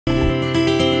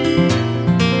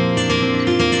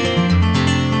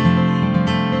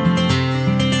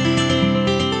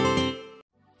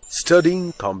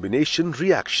Studying combination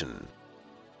reaction.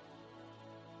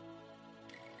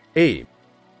 A.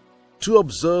 To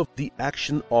observe the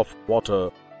action of water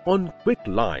on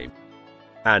quicklime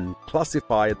and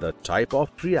classify the type of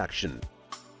reaction.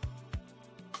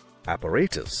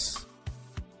 Apparatus.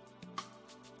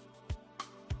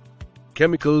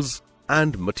 Chemicals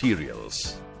and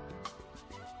materials.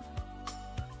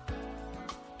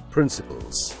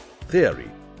 Principles.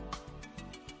 Theory.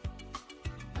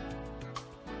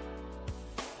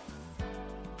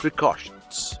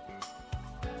 Precautions.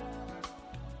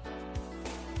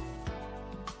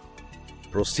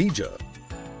 Procedure.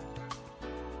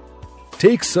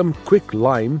 Take some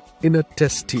quicklime in a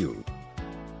test tube.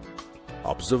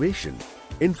 Observation.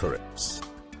 Inference.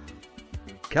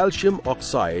 Calcium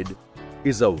oxide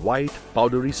is a white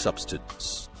powdery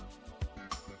substance.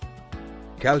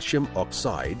 Calcium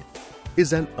oxide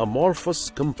is an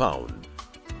amorphous compound.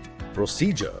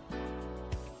 Procedure.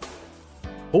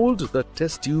 Hold the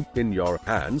test tube in your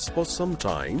hands for some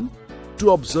time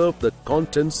to observe the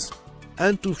contents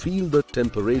and to feel the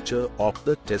temperature of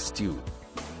the test tube.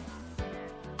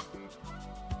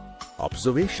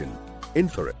 Observation.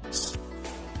 Inference.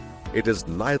 It is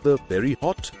neither very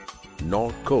hot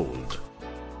nor cold.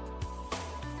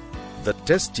 The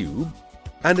test tube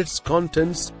and its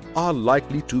contents are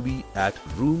likely to be at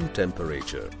room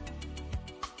temperature.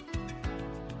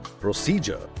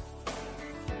 Procedure.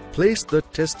 Place the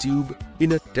test tube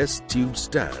in a test tube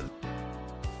stand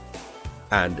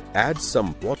and add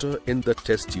some water in the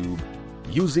test tube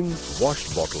using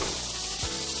wash bottle.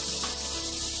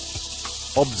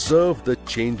 Observe the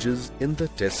changes in the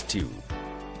test tube.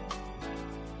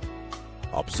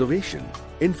 Observation.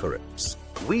 Inference.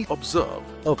 We observe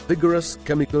a vigorous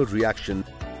chemical reaction.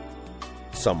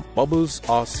 Some bubbles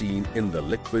are seen in the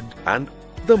liquid and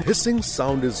the hissing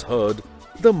sound is heard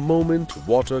the moment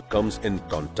water comes in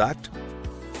contact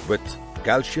with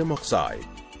calcium oxide.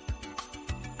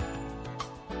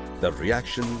 The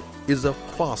reaction is a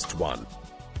fast one.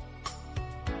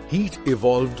 Heat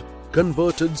evolved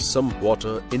converted some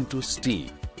water into steam.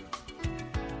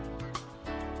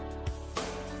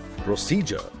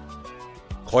 Procedure.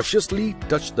 Cautiously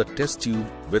touch the test tube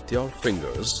with your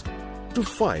fingers to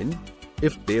find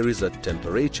if there is a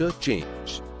temperature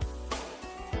change.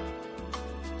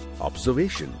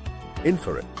 Observation.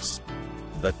 Inference.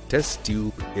 The test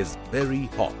tube is very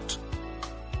hot.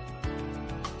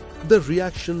 The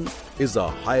reaction is a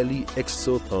highly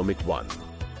exothermic one.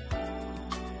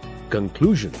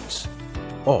 Conclusions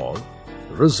or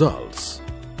results.